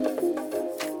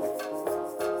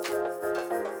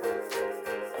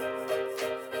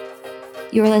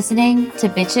You're listening to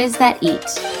Bitches That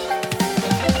Eat.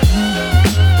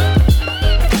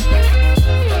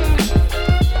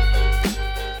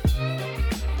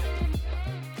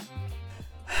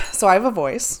 So I have a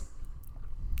voice.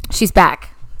 She's back.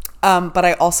 But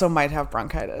I also might have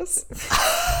bronchitis.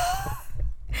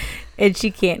 And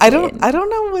she can't. I don't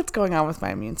know what's going on with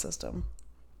my immune system.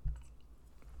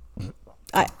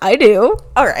 I do.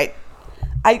 All right.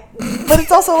 But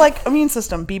it's also like immune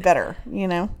system, be better, you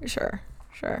know? Sure.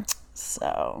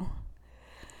 So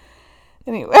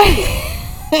anyway.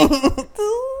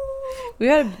 We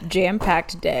had a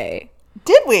jam-packed day.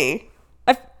 Did we?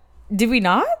 Did we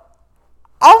not?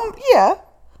 Yeah.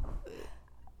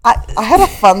 I had a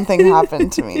fun thing happen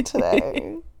to me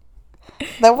today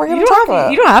that we're going to talk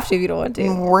about. You don't have to if you don't want to.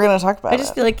 We're going to talk about it. I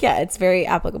just feel like, yeah, it's very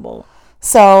applicable.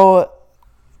 So,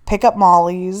 pick up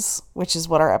Molly's, which is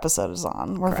what our episode is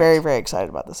on. We're very, very excited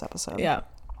about this episode. Yeah.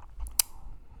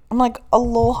 I'm like a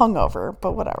little hungover,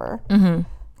 but whatever. Mm-hmm.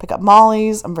 Pick up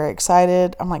Molly's. I'm very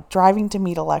excited. I'm like driving to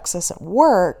meet Alexis at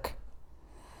work.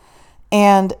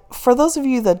 And for those of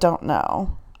you that don't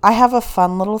know, I have a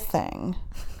fun little thing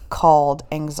called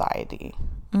anxiety.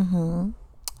 Mm-hmm.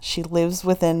 She lives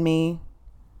within me.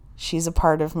 She's a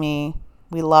part of me.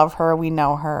 We love her. We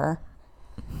know her.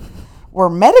 We're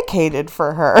medicated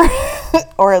for her,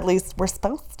 or at least we're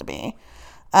supposed to be.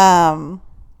 And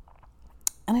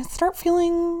I start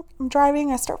feeling, I'm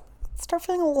driving, I start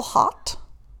feeling a little hot.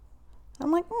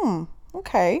 I'm like,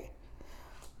 okay.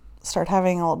 Start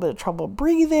having a little bit of trouble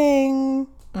breathing.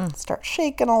 Start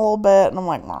shaking a little bit. And I'm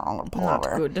like, I'm going to pull over.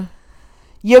 Not good.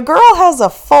 Your girl has a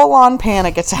full-on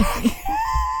panic attack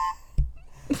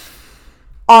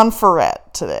on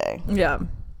Ferret today. Yeah.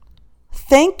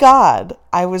 Thank God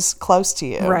I was close to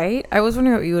you. Right? I was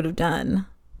wondering what you would have done.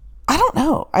 I don't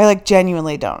know. I like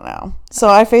genuinely don't know. So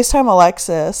I FaceTime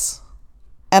Alexis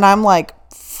and I'm like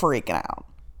freaking out.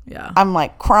 Yeah. I'm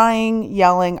like crying,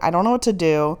 yelling. I don't know what to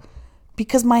do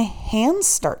because my hands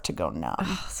start to go numb.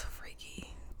 Oh, so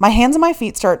freaky. My hands and my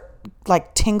feet start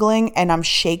like tingling and I'm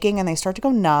shaking and they start to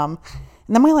go numb.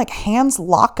 And then my like hands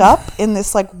lock up in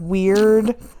this like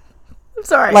weird, I'm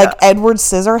sorry. like Edward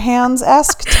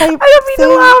Scissorhands-esque type I don't mean thing.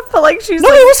 to laugh, but like she's No,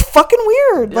 like, it was fucking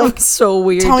weird. it Like, was so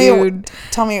weird, tell dude.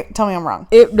 me I'm wrong.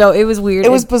 It was weird.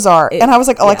 It was bizarre. And I was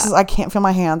like, Alexis, yeah. I can't feel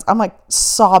my hands. I'm like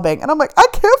sobbing. And I'm like, I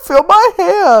can't feel my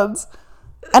hands.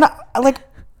 And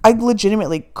I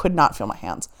legitimately could not feel my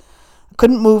hands. I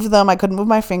couldn't move them. I couldn't move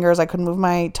my fingers. I couldn't move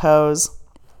my toes.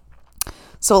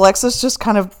 So Alexis just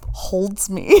kind of holds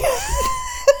me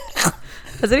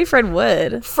As any friend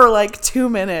would. for like 2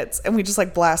 minutes. And we just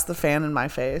like blast the fan in my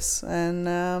face.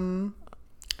 And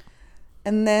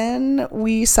then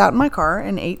we sat in my car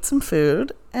and ate some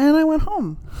food. And I went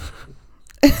home.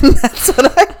 And that's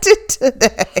what I did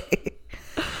today.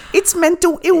 It's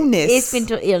mental illness. It's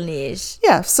mental illness.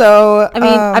 Yeah, so I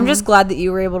mean, I'm just glad that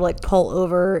you were able to like pull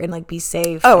over and like be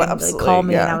safe. Oh, and, absolutely, Like, call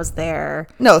me yeah. and I was there.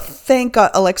 no, thank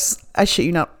God, Alex. I shit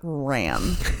you not,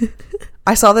 ran.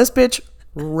 I saw this bitch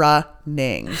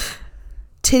running,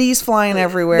 titties flying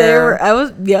everywhere.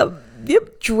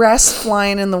 Yep. Dress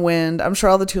flying in the wind. I'm sure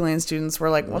all the Tulane students were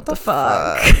like, "What the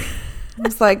fuck?" I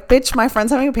was like, "Bitch, my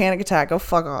friend's having a panic attack. Go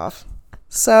fuck off."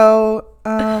 So,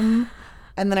 and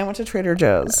then I went to Trader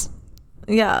Joe's.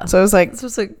 Yeah. So it was like This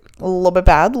was like, a little bit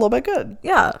bad, a little bit good.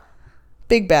 yeah.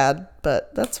 Big bad,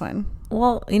 but that's fine.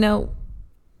 Well, you know,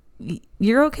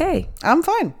 you're okay. I'm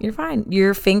fine. You're fine.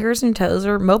 Your fingers and toes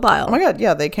are mobile. Oh my God,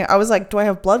 yeah, they can't. I was like, do I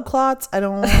have blood clots? I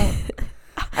don't.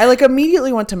 I like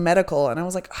immediately went to medical and I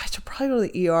was like, I should probably go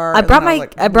to the ER. I brought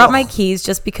Ugh. my keys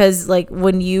just because like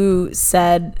when you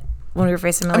said when we were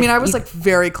facing, I mean, I was like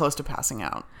very close to passing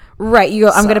out. right. You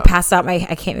go, I'm So. gonna pass out. I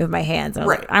can't move my hands. And I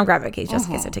was Right. like, I'm grabbing my keys just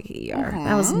in case I take the ER.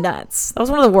 That was nuts. That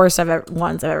was one of the worst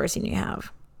ones I've ever seen you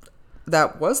have.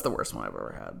 That was the worst one I've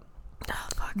ever had. Oh,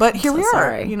 fuck, But I'm here so we are,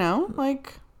 sorry. you know,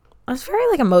 like. It was very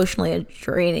like emotionally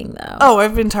draining though. Oh,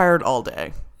 I've been tired all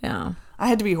day. Yeah. I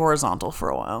had to be horizontal for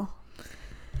a while.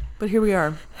 But here we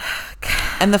are.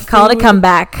 And the food, Call it a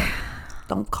comeback.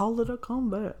 Don't call it a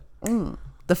comeback.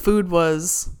 The food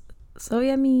was So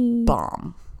yummy.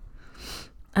 bomb.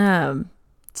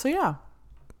 So yeah.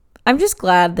 I'm just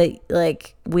glad that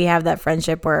like we have that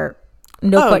friendship where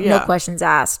no questions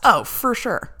asked. Oh, for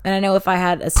sure. And I know if I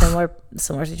had a similar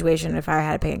situation, if I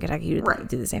had a panic attack, you would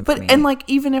do the same for me. And like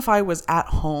even if I was at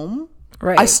home,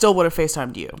 right. I still would have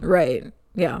FaceTimed you. Right.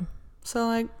 Yeah. So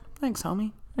like, thanks,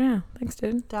 homie. Yeah. Thanks,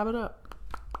 dude. Dab it up.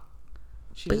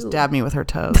 She just dabbed me with her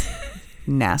toes.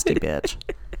 Nasty bitch.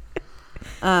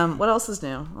 What else is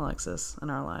new, Alexis, in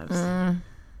our lives?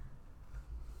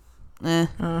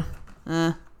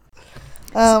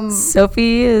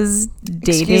 Sophie is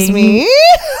dating. Excuse me.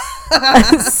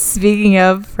 Speaking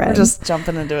of friends, We're just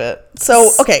jumping into it.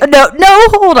 So okay. No,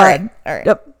 hold on. All right.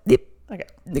 Yep.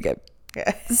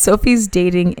 Okay. Sophie's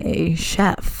dating a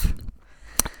chef,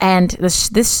 and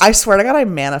this I swear to God, I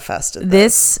manifested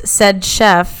this said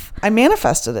chef. I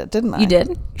manifested it, didn't I? You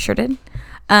did, sure did.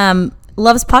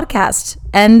 Loves podcast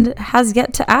and has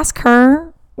yet to ask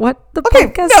her what the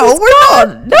podcast is we're called.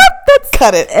 not. Nope, that's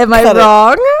Cut it. Am I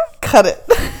wrong? Cut it.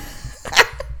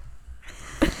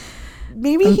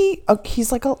 Maybe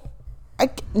he's like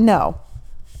no.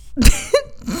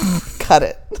 Cut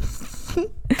it.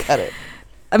 Cut it.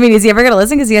 I mean, is he ever gonna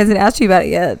listen? Because he hasn't asked you about it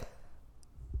yet.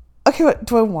 Okay, what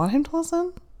do I want him to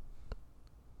listen?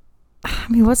 I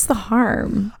mean, what's the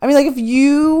harm? I mean, like if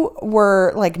you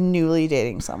were like newly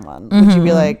dating someone, would you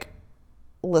be like,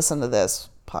 listen to this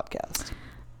podcast?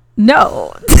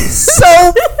 No.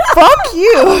 So fuck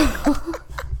you.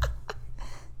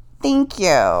 Thank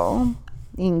you.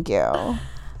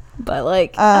 But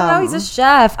like, I don't know, he's a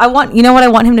chef. You know what I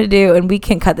want him to do, and we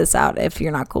can cut this out if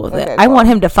you're not cool with it. Cool. I want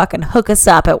him to fucking hook us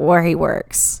up at where he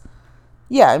works.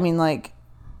 Yeah, I mean, like,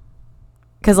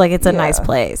 because like it's a nice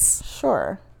place,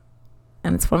 sure,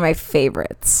 and it's one of my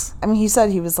favorites. I mean, he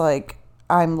said he was like,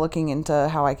 I'm looking into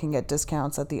how I can get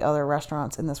discounts at the other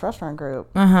restaurants in this restaurant group.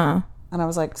 And I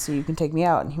was like, so you can take me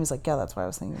out? And he was like, yeah, that's why I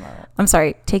was thinking about it. I'm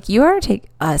sorry, take you or take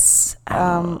us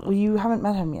out? Well, you haven't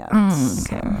met him yet.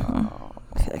 Okay.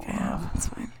 I feel like I have. That's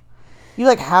fine. You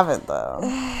like haven't though.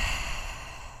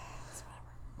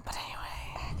 But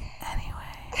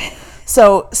anyway.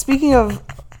 So speaking of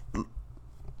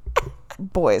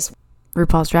boys,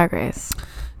 RuPaul's Drag Race,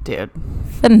 dude,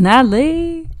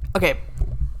 finale. Okay,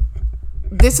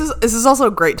 this is also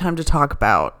a great time to talk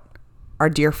about our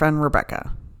dear friend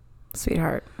Rebecca,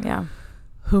 sweetheart. Yeah,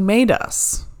 who made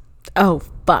us. Oh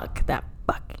fuck that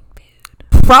fucking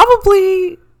dude.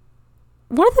 Probably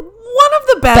one of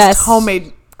the best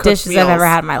homemade dishes meals I've ever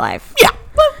had in my life. Yeah.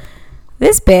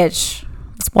 This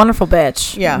wonderful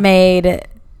bitch, made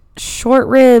short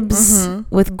ribs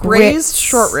with braised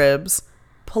short ribs,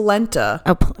 polenta.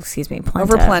 Oh, excuse me, polenta.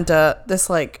 Over polenta, this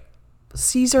like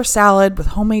Caesar salad with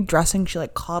homemade dressing. She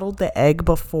like coddled the egg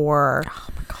before. Oh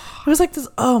my god. It was like this.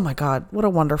 Oh my god, what a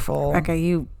wonderful. Rebecca,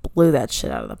 you blew that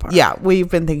shit out of the park. Yeah, we've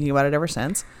been thinking about it ever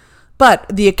since. But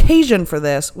the occasion for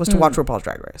this was to watch RuPaul's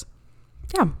Drag Race.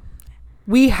 Yeah.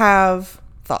 We have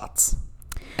thoughts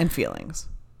and feelings.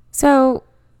 So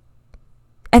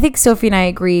I think Sophie and I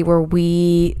agree where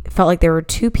we felt like there were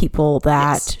two people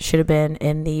that should have been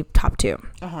in the top two.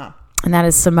 And that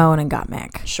is Simone and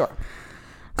Gottmik. Sure.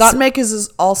 Gottmik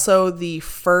is also the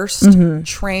first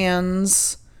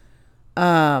trans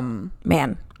man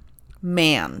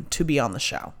to be on the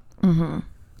show.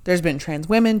 There's been trans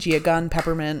women, Gia Gunn,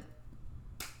 Peppermint.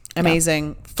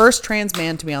 Amazing. Yeah. First trans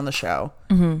man to be on the show,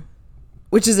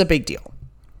 which is a big deal.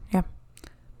 Yeah.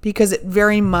 Because it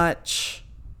very much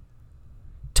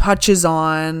touches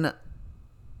on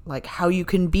like how you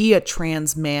can be a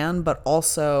trans man, but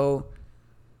also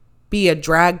be a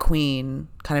drag queen,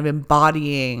 kind of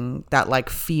embodying that like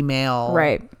female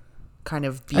kind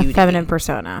of beauty. A feminine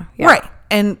persona. Yeah. Right.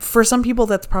 And for some people,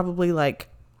 that's probably like,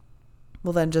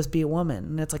 well, then just be a woman.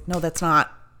 And it's like, no, that's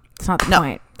not. It's not the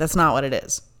point. That's not what it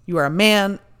is. You are a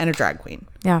man and a drag queen.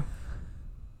 Yeah.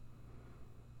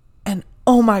 And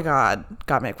oh my God,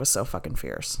 Gottmik was so fucking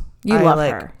fierce. You love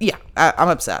her. Yeah. I'm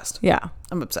obsessed. Yeah.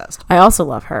 I'm obsessed. I also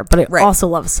love her, but I also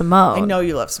love Simone. I know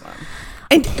you love Simone.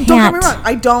 And don't get me wrong,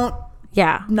 I don't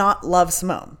not love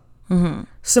Simone.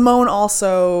 Simone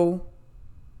also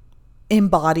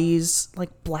embodies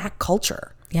like Black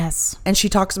culture. Yes. And she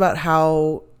talks about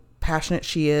how passionate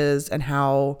she is and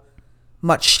how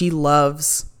much she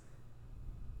loves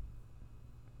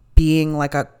being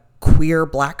like a queer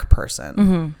Black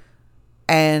person.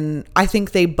 And I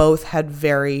think they both had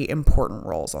very important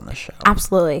roles on the show.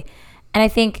 Absolutely. And I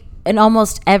think in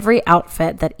almost every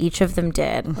outfit that each of them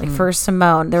did, like for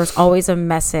Simone, there was always a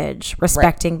message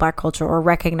respecting Black culture or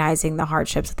recognizing the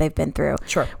hardships that they've been through.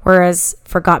 Sure. Whereas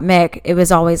for Gottmik, it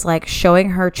was always like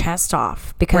showing her chest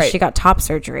off because she got top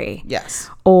surgery. Yes.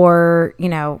 Or, you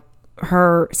know,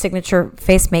 her signature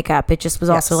face makeup. It just was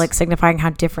also like signifying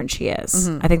how different she is.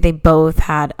 I think they both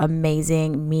had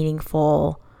amazing,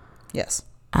 meaningful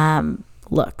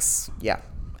looks. Yeah.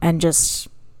 And just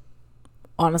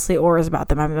honestly auras about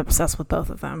them. I'm obsessed with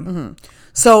both of them.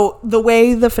 So the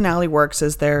way the finale works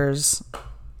is there's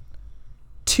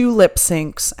 2 lip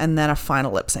syncs and then a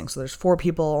final lip sync. So there's 4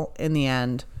 people in the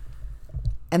end.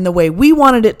 And the way we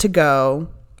wanted it to go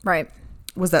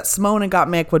was that Simone and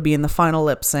Gottmik would be in the final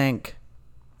lip sync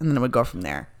and then it would go from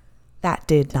there. That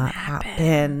did not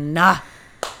happen.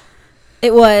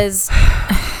 It was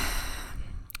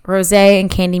Rose and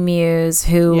Candy Muse,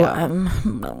 who I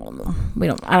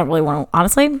don't really want to.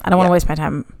 Honestly, I don't want to waste my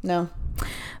time. No.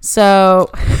 So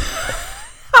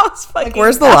I was fucking. Like,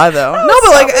 where's the lie though? No,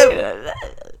 but like, I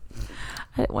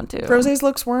didn't want to. Rose's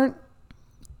looks weren't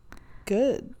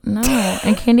good. No,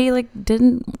 and Candy like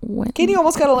didn't win. Katie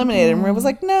almost got eliminated, and Ray was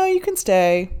like, "No, you can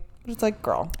stay." But it's like,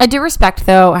 girl. I do respect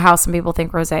though how some people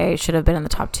think Rose should have been in the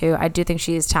top 2. I do think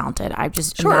she is talented. I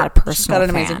just am not a personal She's got an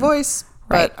amazing fan. voice,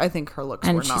 Right. but I think her looks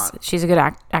And were not. she's a good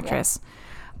actress.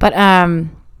 But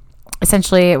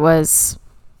essentially it was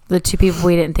the 2 people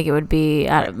we didn't think it would be.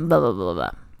 Blah blah blah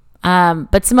blah.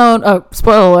 But Simone. Oh,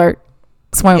 spoiler alert!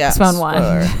 Simone won.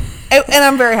 And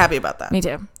I'm very happy about that. Me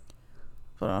too.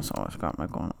 But also, I forgot my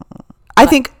going on. I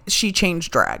think she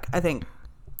changed drag. I think.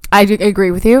 I do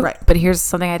agree with you. Right. But here's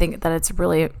something I think that it's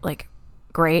really like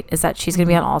great is that she's going to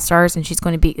be on All Stars and she's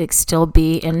going to be like still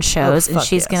be in shows and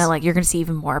she's going to like you're going to see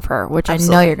even more of her, which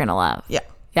Absolutely. I know you're going to love. Yeah.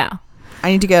 Yeah.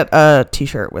 I need to get a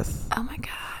T-shirt with. Oh my god.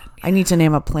 I need to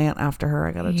name a plant after her.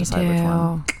 I gotta decide which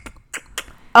one. do.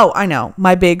 Oh, I know.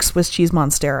 My big Swiss cheese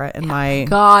monstera in my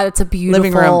God, it's a beautiful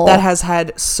living room that has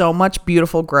had so much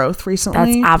beautiful growth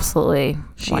recently. That's absolutely.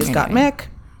 She's got Mick.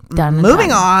 Done. and Moving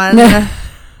done. on.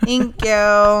 Thank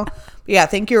you. Yeah,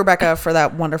 thank you, Rebecca, for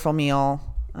that wonderful meal.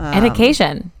 And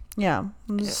occasion. Yeah,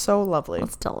 it was so lovely.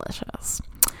 It's delicious.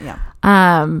 Yeah,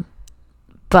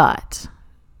 But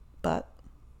but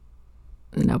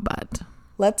no but.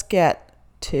 let's get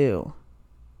to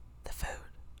the food.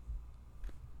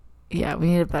 Yeah, we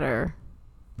need a better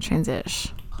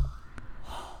transition.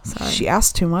 Sorry. She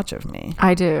asked too much of me.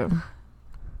 I do.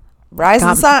 Rise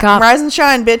and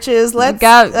shine, bitches. Let's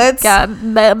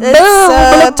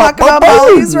talk about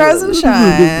Molly's Rise and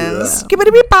Shine.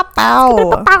 Skibbity beep pop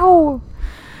pow.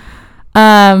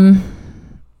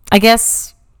 I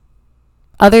guess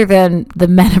other than the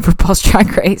men of RuPaul's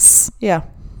Drag Race, Yeah.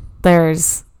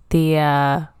 there's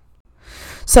the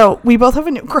So we both have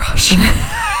a new crush.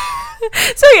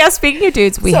 So yeah, speaking of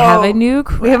dudes, we have a new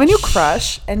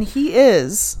crush, and he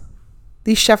is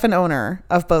the chef and owner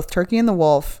of both Turkey and the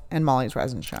Wolf and Molly's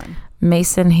Rise and Shine.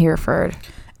 Mason Hereford.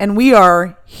 And we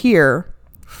are here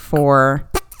for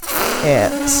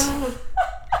it.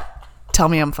 Tell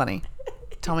me I'm funny.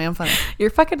 Tell me I'm funny.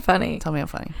 You're fucking funny. Tell me I'm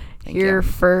funny. Thank you.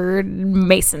 Hereford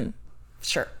Mason.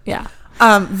 Sure. Yeah.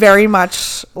 Very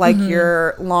much like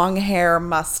your long hair,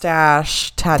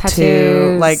 mustache,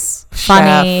 tattoo, like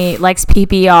funny, chef. likes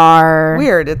PBR.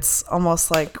 Weird. It's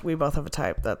almost like we both have a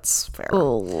type. That's fair.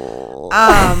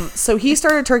 So he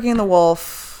started Turkey and the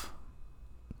Wolf.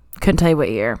 Couldn't tell you what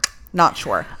year. Not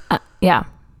sure. Yeah.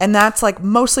 And that's like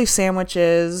mostly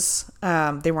sandwiches.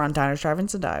 They were on Diners,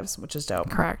 Drive-Ins, and Dives, which is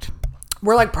dope. Correct.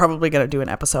 We're like probably going to do an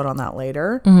episode on that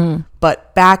later.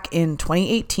 But back in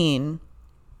 2018,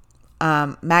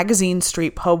 Magazine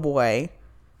Street Po' Boy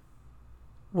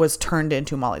was turned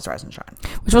into Molly's Rise and Shine.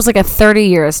 Which was like a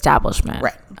 30-year establishment.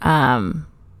 Right.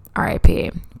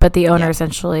 RIP. But the owner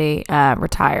essentially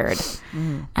retired.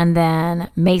 And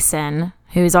then Mason,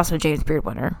 who is also a James Beard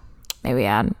winner, maybe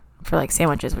add, for like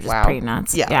sandwiches, which is pretty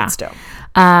nuts. Yeah, that's dope.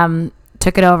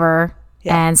 Took it over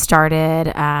and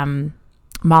started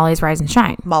Molly's Rise and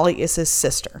Shine. Molly is his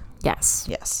sister. Yes.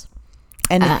 Yes.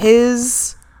 And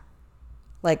his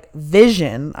like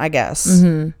vision, I guess,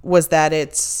 was that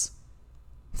it's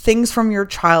things from your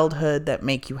childhood that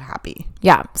make you happy.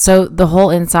 Yeah. So the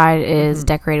whole inside is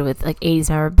decorated with like 80s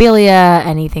memorabilia,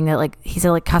 anything that like he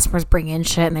said like customers bring in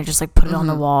shit and they just like put it on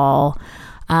the wall.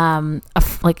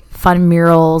 Like fun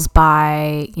murals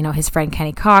by, you know, his friend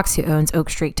Kenny Cox, who owns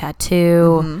Oak Street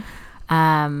Tattoo.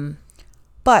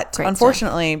 But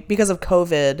unfortunately, because of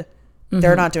COVID,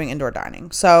 they're not doing indoor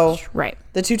dining. So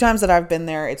the 2 times that I've been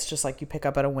there, it's just like you pick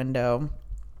up at a window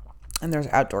and there's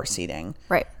outdoor seating.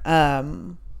 Right.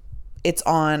 It's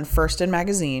on First and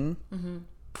Magazine. And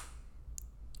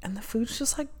the food's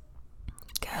just like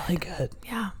really good.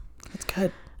 Yeah. It's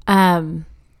good.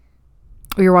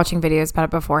 We were watching videos about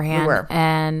it beforehand. We were.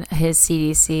 And his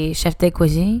CDC, Chef de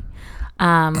Cuisine,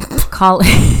 Chef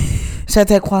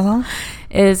croissant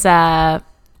is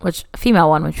which female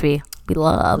one, which we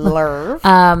love.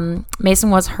 Mason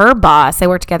was her boss. They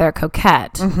worked together at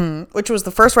Coquette, which was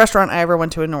the first restaurant I ever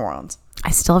went to in New Orleans.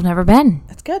 I still have never been.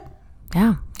 It's good.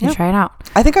 Yeah, you try it out.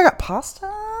 I think I got pasta.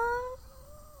 I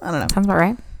don't know. Sounds about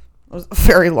right. It was a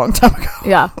very long time ago.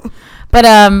 Yeah. But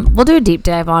we'll do a deep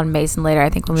dive on Mason later, I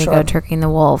think, when we go to Turkey and the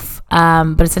Wolf.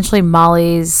 But essentially,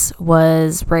 Molly's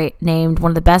was named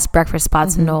one of the best breakfast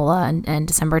spots in NOLA in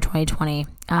December 2020.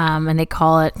 And they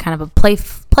call it kind of a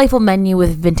playful menu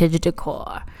with vintage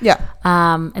decor. Yeah.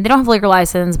 And they don't have a liquor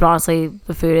license, but honestly,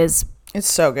 the food is It's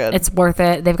so good. It's worth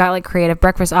it. They've got like creative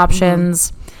breakfast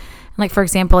options. Like, for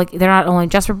example, like they're not only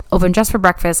open just for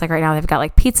breakfast. Like right now they've got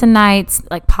like pizza nights,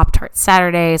 like Pop-Tart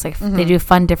Saturdays. Like they do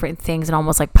fun different things and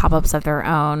almost like pop-ups of their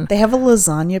own. They have a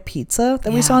lasagna pizza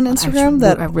that we saw on Instagram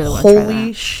I really want to try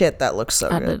that. Shit, that looks so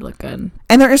good. That did look good.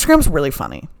 And their Instagram's really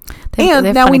funny. They have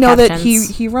now we know captions.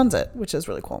 that he runs it, which is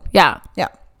really cool. Yeah. Yeah.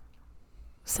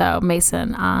 So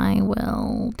Mason, I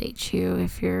will date you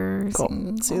if you're Cool.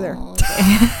 single. See you there.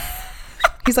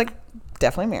 He's like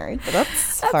definitely married, but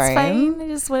that's fine. I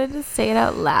just wanted to say it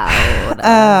out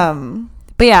loud.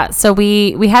 But yeah, so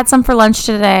we had some for lunch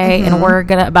today, and we're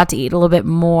about to eat a little bit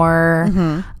more.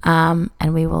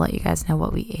 And we will let you guys know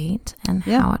what we ate and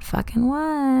how it fucking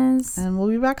was. And we'll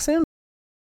be back soon.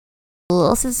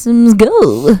 All systems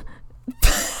go.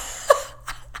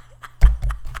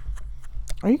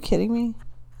 Are you kidding me?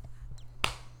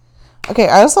 Okay,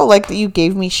 I also like that you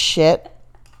gave me shit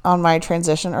on my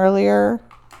transition earlier,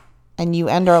 and you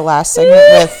end our last segment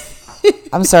with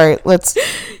I'm sorry,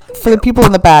 for the people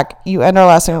in the back, you end our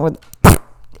last segment with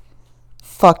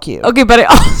fuck you. Okay, but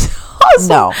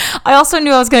I also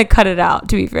knew I was going to cut it out,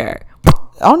 to be fair.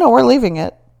 Oh no, we're leaving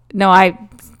it. No,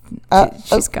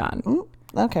 she's gone.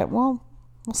 Okay, well,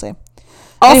 we'll see.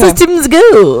 All systems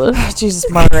go. Jesus,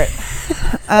 Margaret.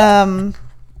 All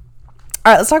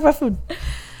right, let's talk about food.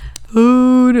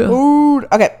 Food.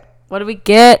 Okay. What do we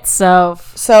get? So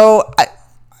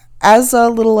as a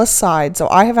little aside, so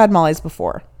I have had Molly's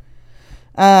before.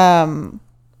 I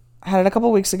had it a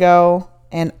couple weeks ago,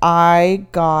 and I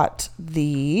got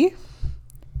the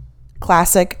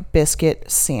classic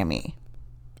biscuit Sammy.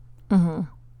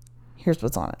 Here's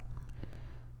what's on it: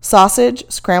 sausage,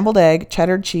 scrambled egg,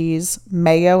 cheddar cheese,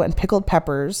 mayo, and pickled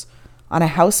peppers on a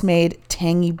house-made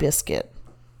tangy biscuit.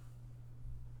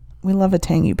 We love a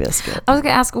tangy biscuit. I was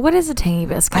gonna ask, what is a tangy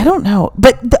biscuit? I don't know,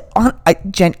 but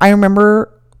I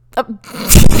remember. I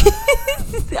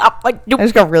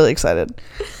just got really excited.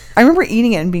 I remember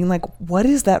eating it and being like, "What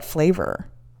is that flavor?"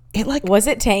 It like was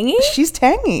it tangy? She's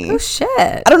tangy. Oh shit!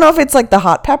 I don't know if it's like the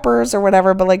hot peppers or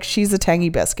whatever, but like she's a tangy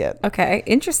biscuit. Okay,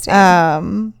 interesting.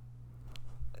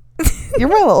 You're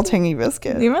my little tangy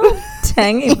biscuit. You're my little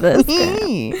tangy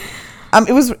biscuit.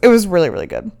 It was really really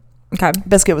good. Okay.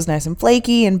 Biscuit was nice and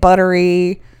flaky and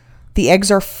buttery. The eggs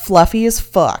are fluffy as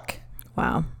fuck.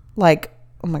 Wow. Like,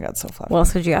 oh my God, so fluffy. What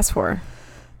else did you ask for?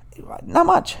 Not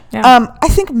much. Yeah. I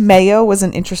think mayo was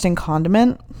an interesting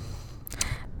condiment.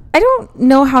 I don't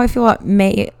know how I feel about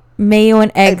mayo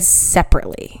and eggs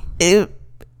separately.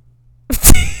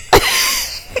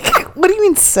 What do you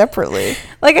mean separately?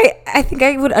 Like, I think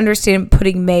I would understand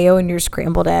putting mayo in your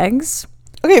scrambled eggs.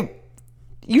 Okay.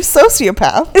 You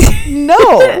sociopath.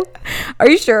 No. Are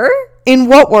you sure? In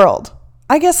what world?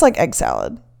 I guess like egg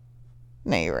salad.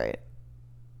 No, you're right.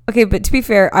 Okay, but to be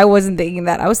fair, I wasn't thinking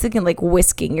that. I was thinking like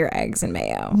whisking your eggs in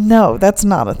mayo. No, that's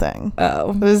not a thing.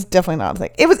 Oh. It was definitely not a thing.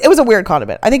 It was a weird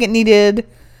condiment. I think it needed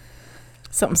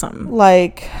something.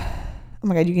 Like, oh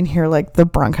my God, you can hear like the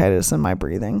bronchitis in my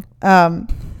breathing.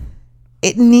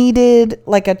 It needed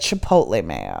like a chipotle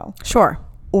mayo. Sure.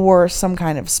 Or some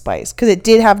kind of spice, because it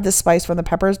did have the spice from the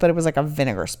peppers, but it was like a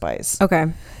vinegar spice.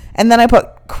 Okay. And then I put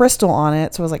Crystal on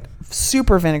it, so it was like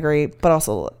super vinegary, but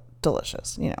also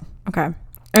delicious. You know. Okay.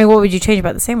 I mean, what would you change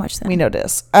about the sandwich then? We know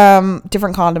this.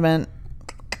 Different condiment.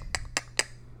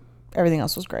 Everything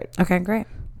else was great. Okay, great.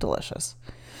 Delicious.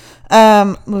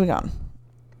 Moving on.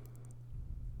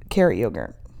 Carrot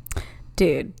yogurt.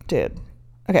 Dude.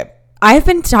 Okay. I've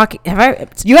been talking.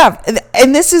 You have,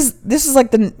 and this is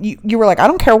like you were like, I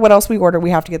don't care what else we order, we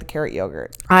have to get the carrot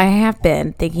yogurt. I have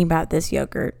been thinking about this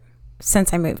yogurt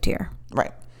since I moved here.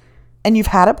 Right. And you've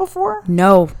had it before?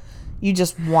 No. You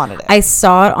just wanted it. I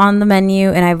saw it on the menu,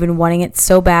 and I've been wanting it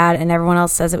so bad, and everyone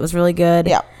else says it was really good.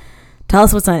 Yeah. Tell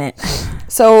us what's on it.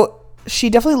 So she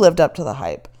definitely lived up to the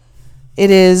hype. It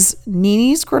is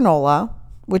Nini's granola,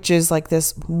 which is like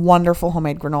this wonderful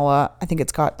homemade granola. I think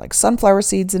it's got like sunflower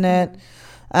seeds in it.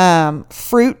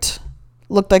 Fruit.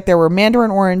 Looked like there were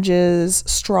mandarin oranges,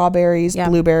 strawberries,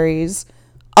 blueberries,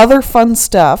 other fun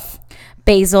stuff.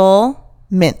 Basil.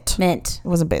 Mint. It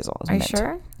wasn't basil. It was Are mint. You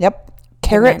sure? Yep.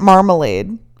 Carrot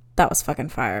marmalade. That was fucking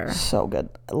fire. So good.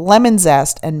 Lemon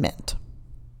zest and mint.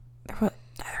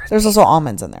 There's also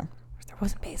almonds in there. There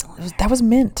wasn't basil in there. That was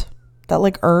mint. That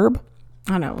like herb.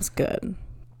 I know, it was good.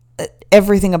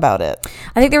 Everything about it.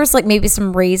 I think there was like maybe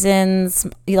some raisins.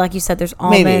 Like you said, there's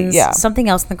almonds. Maybe, yeah. Something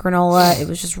else in the granola. It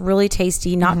was just really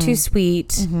tasty. Not too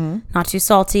sweet. Not too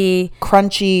salty.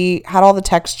 Crunchy. Had all the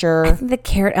texture. I think the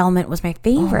carrot element was my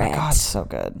favorite. Oh my God, so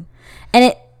good. And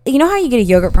it, you know how you get a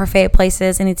yogurt parfait at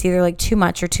places and it's either like too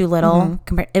much or too little?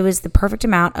 It was the perfect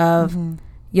amount of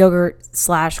yogurt /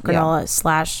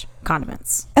 granola /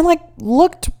 condiments. And like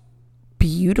looked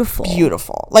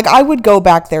Beautiful. Like I would go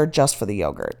back there just for the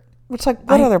yogurt. Which like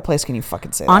what other place can you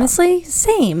fucking say Honestly,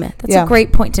 same. That's Yeah. a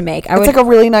great point to make. It's like a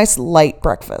really nice light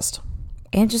breakfast.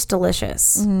 and just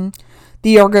delicious. The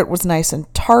yogurt was nice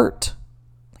and tart,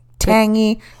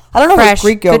 tangy. I don't know if Fresh, it's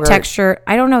Greek yogurt. good texture.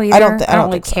 I don't know either. I don't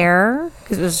really think so. care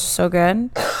because it was so good.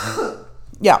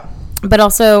 Yeah. But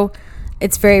also,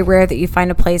 it's very rare that you find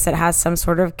a place that has some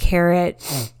sort of carrot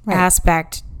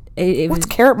aspect. It was What's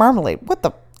carrot marmalade? What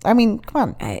the? I mean, come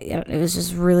on. it was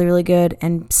just really, really good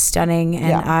and stunning, and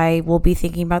Yeah. I will be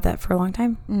thinking about that for a long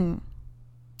time.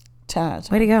 10 out of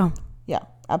 10. Way to go. Yeah,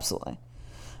 absolutely.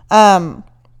 The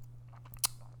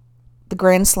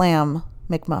Grand Slam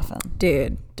McMuffin.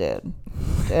 Dude. Dude.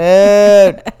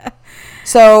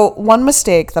 So, one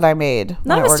mistake that I made.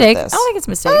 Not when a I ordered mistake. I this, don't think it's a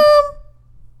mistake.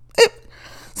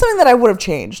 something that I would have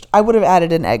changed. I would have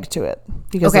added an egg to it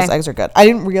because Okay. those eggs are good. I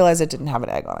didn't realize it didn't have an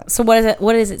egg on it. So what is it?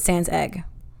 What is it sans egg?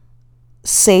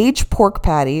 Sage pork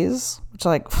patties, which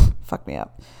like fuck me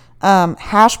up.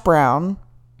 Hash brown,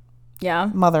 Yeah.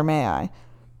 mother may I,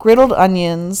 griddled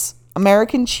onions,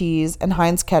 American cheese, and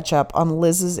Heinz ketchup on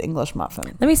Liz's English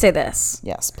muffin. Let me say this.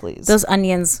 Yes, please. Those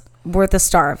onions were the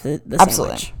star of the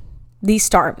Absolutely. sandwich. The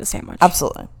star of the sandwich.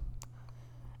 Absolutely.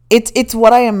 It's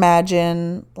what I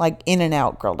imagine like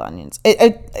In-N-Out grilled onions. That's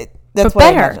But what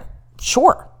I better. imagine.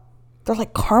 Sure. They're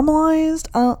like caramelized.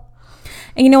 And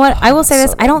you know what? I will say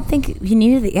this. so I don't think you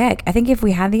needed the egg. I think if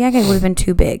we had the egg, it would have been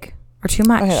too big or too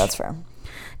much. Okay, that's fair.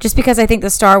 Just because I think the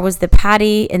star was the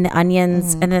patty and the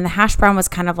onions, and then the hash brown was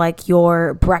kind of like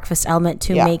your breakfast element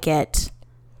to Yeah. make it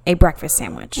a breakfast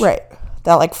sandwich. Right.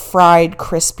 That like fried,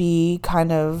 crispy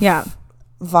kind of Yeah.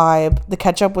 vibe. The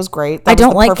ketchup was great. I That was don't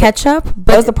the like perfect- ketchup, That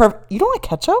but was the perfect. You don't like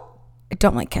ketchup? I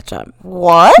don't like ketchup.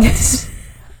 What?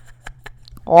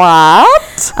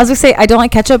 What? I was gonna say I don't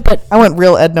like ketchup, but I went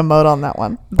real Edna mode on that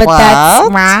one. that's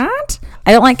What? right.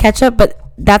 I don't like ketchup, but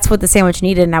that's what the sandwich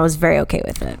needed, and I was very okay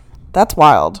with it. That's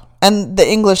wild. And the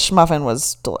English muffin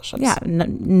was delicious. Yeah,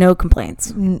 no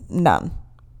complaints. None.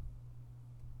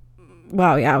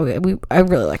 Wow, yeah, I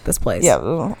really like this place. Yeah.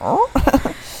 Uh-oh.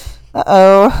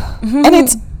 And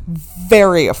it's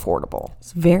very affordable.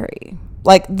 It's very,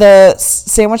 Like the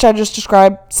sandwich I just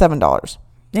described, $7.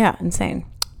 yeah, insane.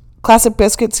 Classic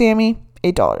biscuit Sammy,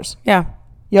 $8. Yeah,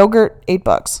 Yogurt,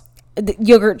 $8. the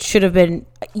yogurt should have been.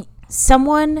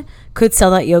 Someone could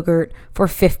sell that yogurt for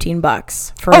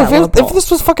 $15 for that little If bowl.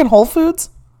 this was fucking Whole Foods,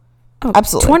 Oh,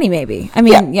 absolutely. 20 maybe. I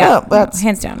mean, yeah, that's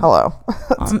hands down. Hello.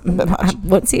 That's a bit much. I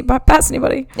wouldn't see it past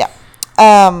anybody. Yeah.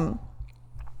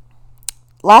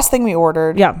 Last thing we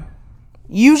ordered. Yeah,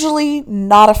 Usually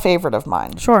not a favorite of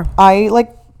mine. sure. I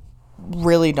like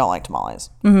really don't like tamales.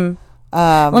 Let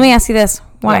me ask you this: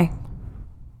 why?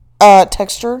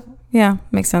 Texture. Yeah,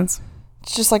 makes sense.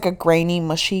 It's just like a grainy,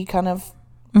 mushy kind of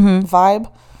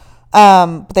vibe.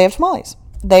 But they have tamales.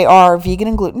 They are vegan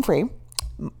and gluten free.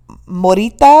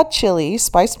 Morita chili,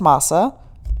 spiced masa,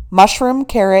 mushroom,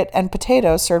 carrot, and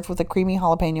potato served with a creamy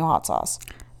jalapeno hot sauce.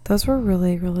 Those were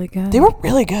really, really good. They were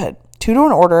really good. 2 to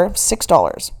an order,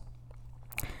 $6.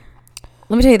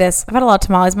 Let me tell you this: I've had a lot of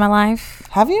tamales in my life.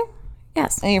 Have you?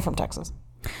 Yes. And you're from Texas.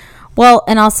 Well,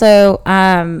 and also,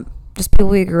 just people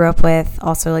we grew up with.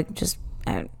 Also, like, just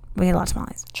we had a lot of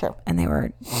tamales. Sure. And they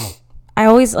were. I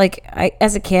always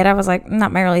as a kid, I was like,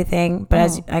 not my really thing. But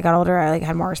as I got older, I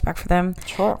had more respect for them.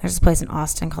 Sure. There's this place in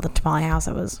Austin called the Tamale House.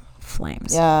 That was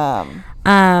flames. Yeah.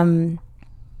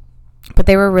 But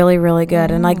they were really, really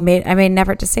good, and I made an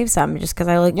effort to save some just because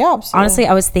I Yeah, absolutely. honestly,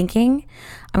 I was thinking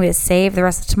I'm going to save the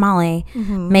rest of the tamale,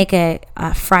 make a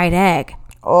fried egg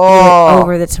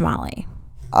over the tamale.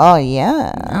 Oh,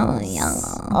 yeah. Oh yeah.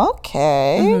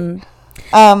 Okay.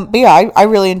 But yeah, I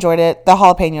really enjoyed it. The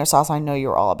jalapeno sauce I know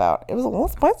you're all about. It was a little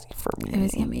spicy for me. It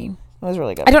was yummy. It was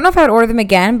really good. I don't know if I would order them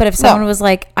again, but if someone was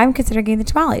like, I'm considering getting the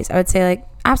tamales, I would say like,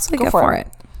 absolutely go for it.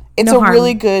 It's No a harm.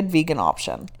 really good vegan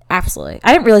option. Absolutely.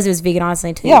 I didn't realize it was vegan, honestly,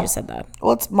 until Yeah. you just said that.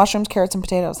 Well, it's mushrooms, carrots, and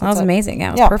potatoes. That was That's it. amazing. Yeah,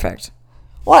 it was Yeah. perfect.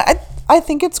 Well, I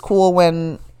think it's cool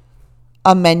when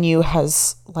a menu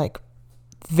has like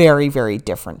very, very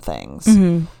different things.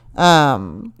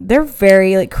 They're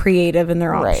very like creative in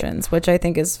their Right. options, which I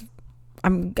think is.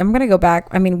 I'm gonna go back.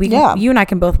 I mean, Yeah. you and I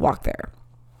can both walk there.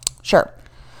 Sure.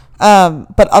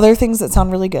 But other things that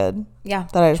sound really good Yeah,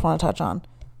 that I just want to touch on.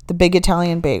 The Big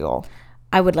Italian Bagel.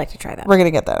 I would like to try that. We're going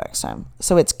to get that next time.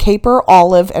 So it's caper,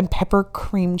 olive, and pepper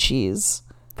cream cheese.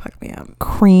 Fuck me up.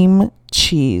 Cream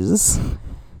cheese.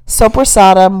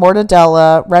 Sopressata,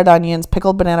 mortadella, red onions,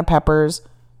 pickled banana peppers,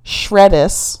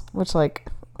 shreddis, which like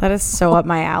That is so up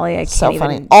my alley. I can't so even.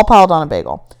 funny. All piled on a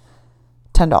bagel.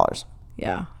 $10.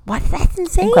 Yeah. What? That's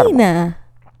insane. Incredible.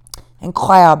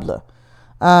 Incroyable.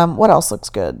 What else looks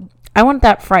good? I want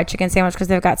that fried chicken sandwich because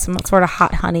they've got some sort of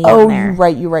hot honey on there.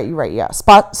 You're right. Yeah.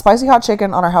 Spicy hot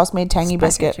chicken on our house-made tangy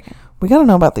biscuit. Chicken. We got to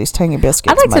know about these tangy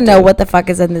biscuits. I'd like to know what the fuck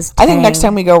is in this tang. I think next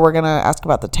time we go, we're going to ask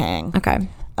about the tang. Okay.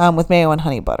 With mayo and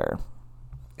honey butter.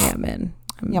 Yeah, man.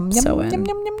 I'm Yum, so yum, in. yum,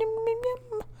 yum, yum, yum,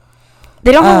 yum.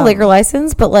 They don't have a liquor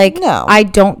license, but like, No. I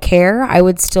don't care. I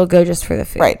would still go just for the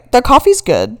food. Right. Their coffee's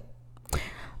good.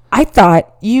 I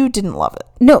thought, You didn't love it.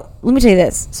 no, let me tell you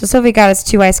this. So Sophie got us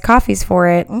 2 iced coffees for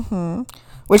it.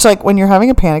 Which, like, when you're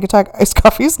having a panic attack, iced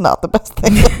coffee is not the best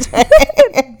thing to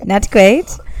take. That's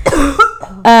great.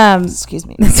 Excuse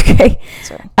me. That's great.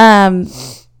 Sorry.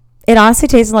 It honestly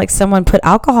tasted like someone put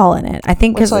alcohol in it. I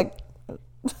think Which, because like,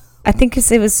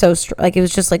 it was so like it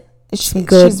was just like some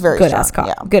she's very good strong, ass coffee.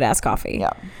 yeah. Good ass coffee.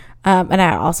 Yeah. And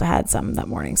I also had some that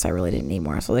morning, so I really didn't need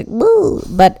more. So like, woo!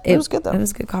 But it was good, though. It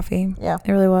was good coffee. Yeah.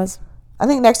 It really was. I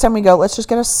think next time we go, let's just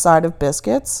get a side of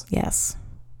biscuits. Yes.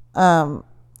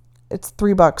 It's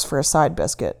 $3 for a side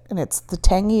biscuit, and it's the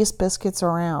tangiest biscuits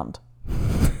around.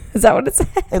 Is that what it said?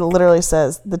 It literally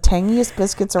says the tangiest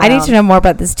biscuits around. I need to know more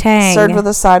about this tang. Served with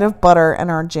a side of butter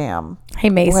and our jam. Hey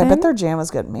Ooh, Mason. I bet their jam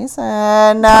is good. Mason.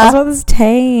 Tell us about this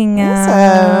tang.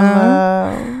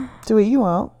 Mason. Do what you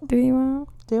want. Do you want?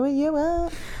 Do what you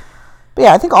want. But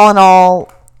yeah, I think all in all,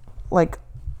 like,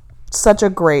 such a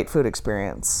great food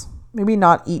experience. Maybe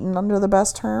not eaten under the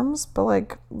best terms, but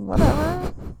like,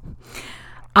 whatever.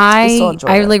 I it.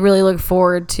 like really look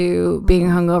forward to being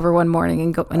hungover one morning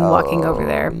and walking over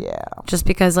there. Yeah. Just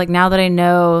because like now that I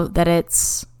know that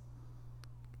it's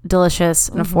delicious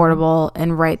and affordable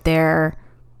and right there,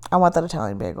 I want that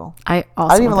Italian bagel. I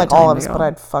also I don't even want like that all of Italian it, bagel. but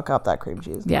I'd fuck up that cream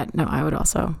cheese. Yeah, no, I would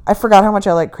also. I forgot how much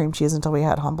I like cream cheese until we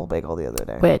had Humble Bagel the other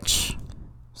day. Which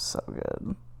So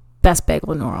good. best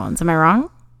bagel in New Orleans? Am I wrong?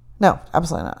 No,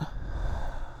 absolutely not.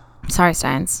 Sorry,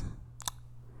 Steins.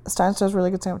 Steins does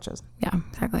really good sandwiches. Yeah,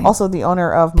 exactly. Also, the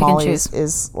owner of Pick and Molly's choose.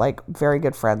 is like very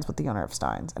good friends with the owner of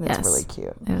Steins, and Yes. it's really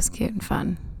cute. It was cute and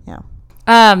fun. Yeah.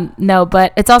 No,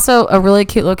 but it's also a really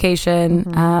cute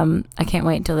location. I can't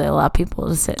wait until they allow people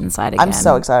to sit inside again. I'm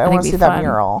so excited. I think want to it'd see be that fun.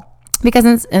 mural.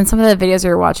 Because in some of the videos we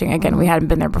were watching, again, we hadn't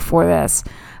been there before this.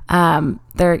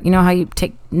 There, you know how you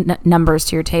take numbers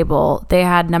to your table? They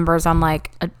had numbers on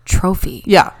like a trophy.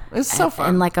 Yeah, it's so fun.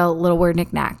 And like a little weird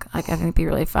knickknack. Like I think it'd be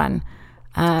really fun.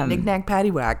 Knick-knack,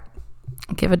 paddywhack.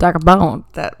 Give a dog a bone.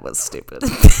 That was stupid.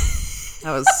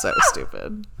 That was so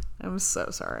stupid. I'm so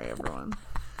sorry, everyone.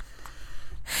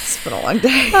 It's been a long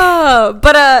day. Oh,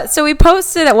 but so we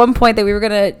posted at one point that we were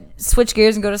gonna switch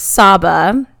gears and go to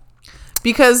Saba.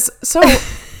 Because, so,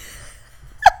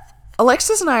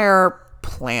 Alexis and I are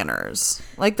planners.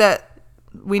 Like that,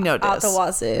 we notice. Out the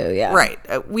wazoo, yeah.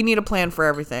 Right. We need a plan for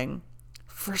everything.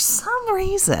 For some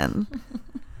reason,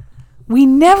 we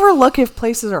never look if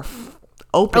places are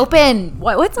open.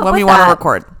 What's up when with we want to that?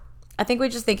 record. I think we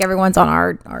just think everyone's on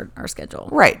our schedule.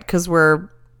 Right, because we're,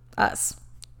 Us.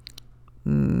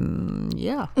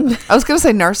 yeah. I was going to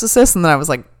say narcissists, and then I was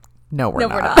like, no, we're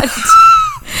not.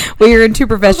 Well, you're in two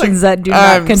professions that do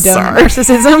not I'm condone sorry.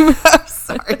 narcissism. I'm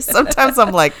sorry. Sometimes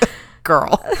I'm like,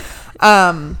 girl.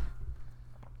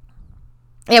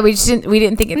 Yeah, we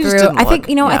didn't think it We just through. didn't I think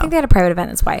look. I Yeah. think they had a private event.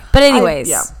 That's why. But anyways,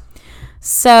 yeah.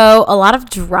 So a lot of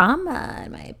drama,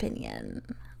 in my opinion.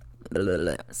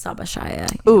 Sabashaya.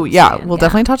 Ooh, yeah. We'll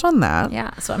definitely touch on that.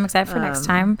 Yeah, so I'm excited for next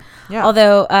time. yeah.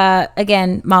 Although,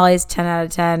 again, Molly's 10 out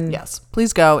of 10. Yes.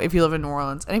 Please go if you live in New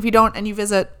Orleans. And if you don't and you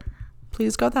visit,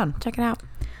 please go then. Check it out.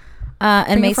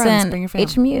 And Bring your friends, Mason, bring your fam.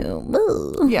 HMU.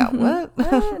 Woo. Yeah, what? With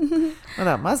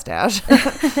that mustache.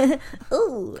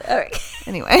 Ooh, all right.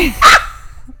 Anyway.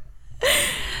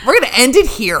 We're going to end it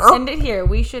here. End it here.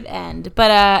 We should end.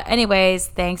 But anyways,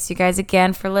 thanks you guys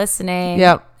again for listening.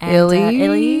 Yep. And, Illy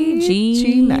Illy G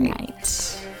G Night.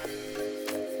 Night.